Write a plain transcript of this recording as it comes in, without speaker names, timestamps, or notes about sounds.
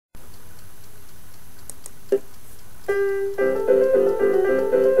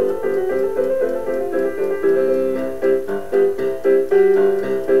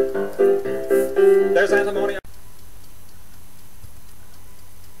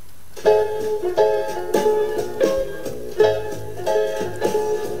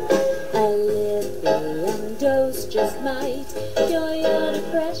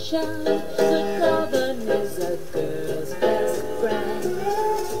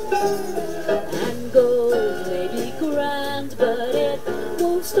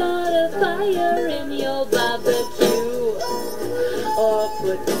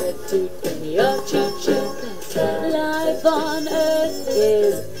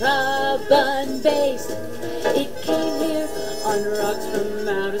carbon-based. It came here on rocks from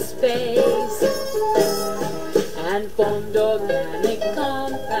outer space and formed organic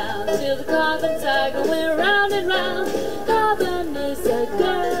compounds till the carbon cycle went round and round. Carbon is a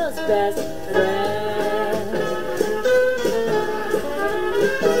girl's best friend.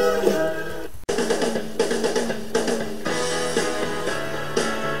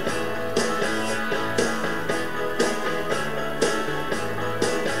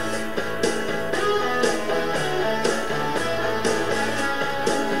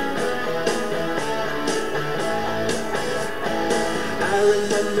 I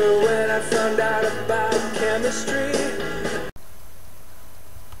remember when I found out about chemistry.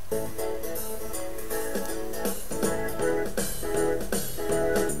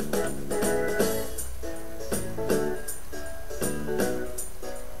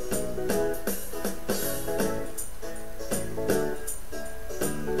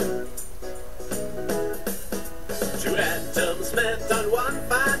 Two atoms met on one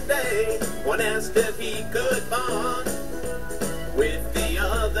fine day. One asked if he could bond with the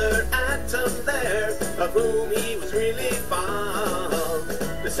other atom there, of whom he was really fond.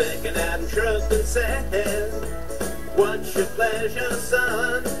 The second atom shrugged and said, "What's your pleasure,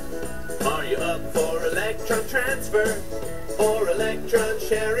 son? Are you up for electron transfer or electron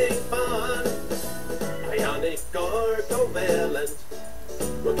sharing fun? Ionic or covalent?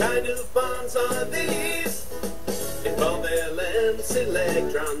 What kind of bonds are these? Involve valence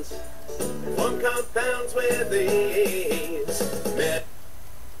electrons and form compounds with these."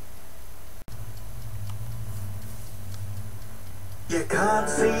 You can't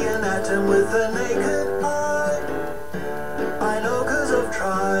see an atom with the naked eye. I know 'cause I've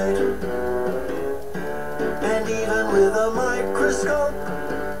tried. And even with a microscope,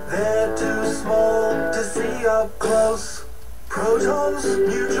 they're too small to see up close. Protons,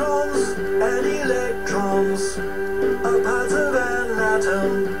 neutrons, and electrons are parts of an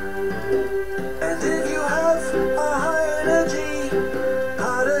atom. And if you have a high energy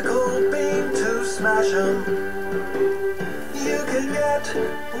particle beam to smash 'em, you can get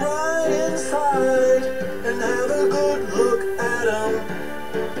right inside and have a good look at 'em.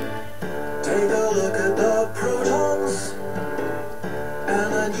 Take a look at the protons and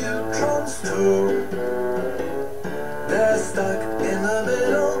the neutrons too. They're stuck in the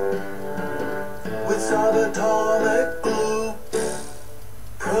middle with subatomic glue.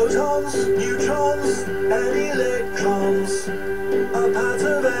 Protons, neutrons, and electrons are parts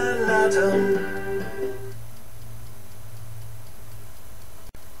of an atom.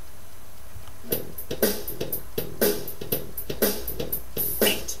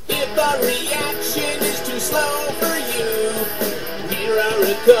 If a reaction is too slow for you, here are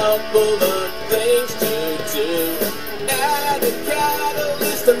a couple of things to do. Add a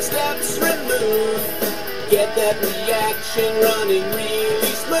catalyst and steps removed. Get that reaction running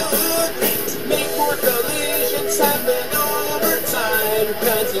really smooth. Make more collisions happen over time.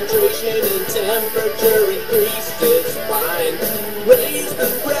 Concentration and temperature increase is fine. Raise the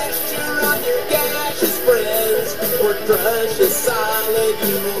pressure on your gaseous friends, or crush a solid,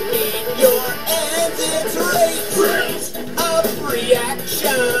 you will meet your ends. It's rate of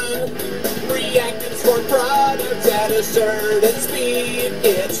reaction. Reactants form products at a certain speed.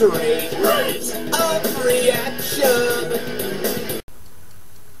 It's rate of reaction.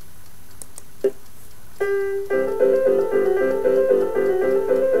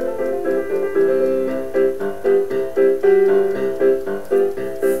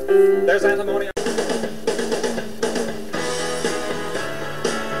 There's antimony.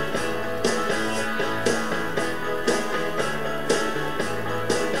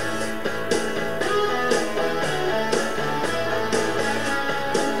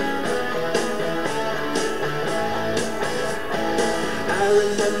 I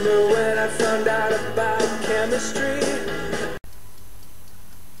remember when I found out about chemistry.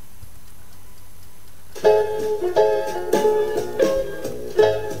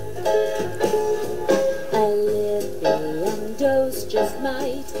 A lithium dose just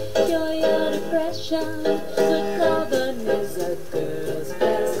might cure your depression. Good carbon is a girl's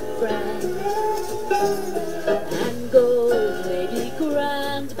best friend. And gold may be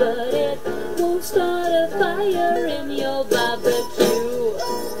grand, but it won't start a fire in your barbecue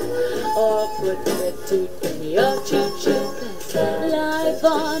or put the tooth in your choo-choo. 'Cause life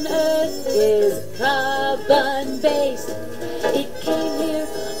on Earth is carbon-based. It came here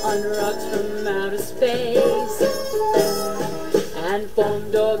on rocks from outer space and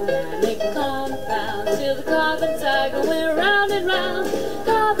formed organic compounds till the carbon cycle went round and round.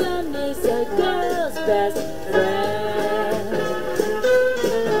 Carbon is a girl's best friend.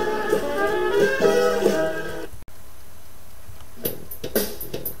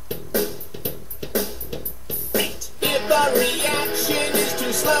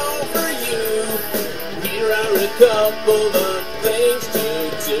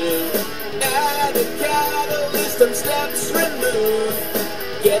 Add a catalyst, some steps remove.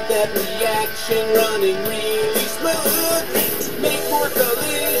 Get that reaction running really smooth. Make more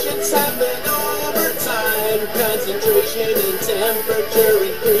collisions happen over time. Concentration and temperature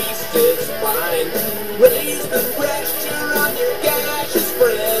increase is fine. Raise the pressure on your gaseous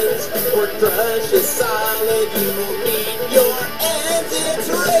friends. Or crush a solid, you will meet your ends. It's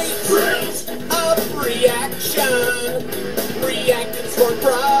rate of reaction. Reactants form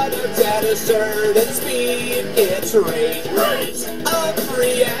products at a certain speed. It's rate of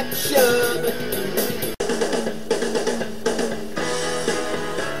reaction.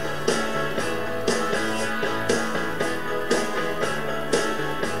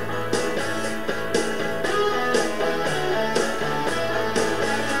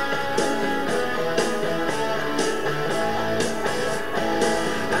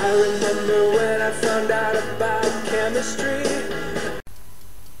 I remember when I found out about chemistry.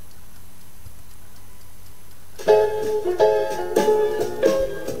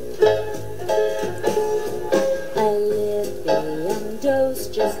 A lithium dose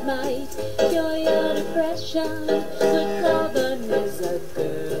just might cure your depression, but carbon is a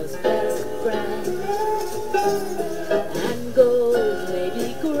girl's best friend. And gold may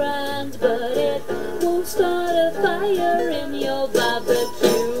be grand, but it won't start a fire in your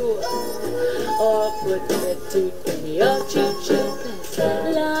barbecue, or put the tooth in your choo-choo,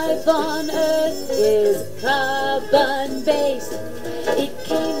 'cause life on Earth is carbon-based. It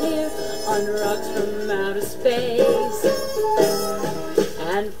came here on rocks from outer space.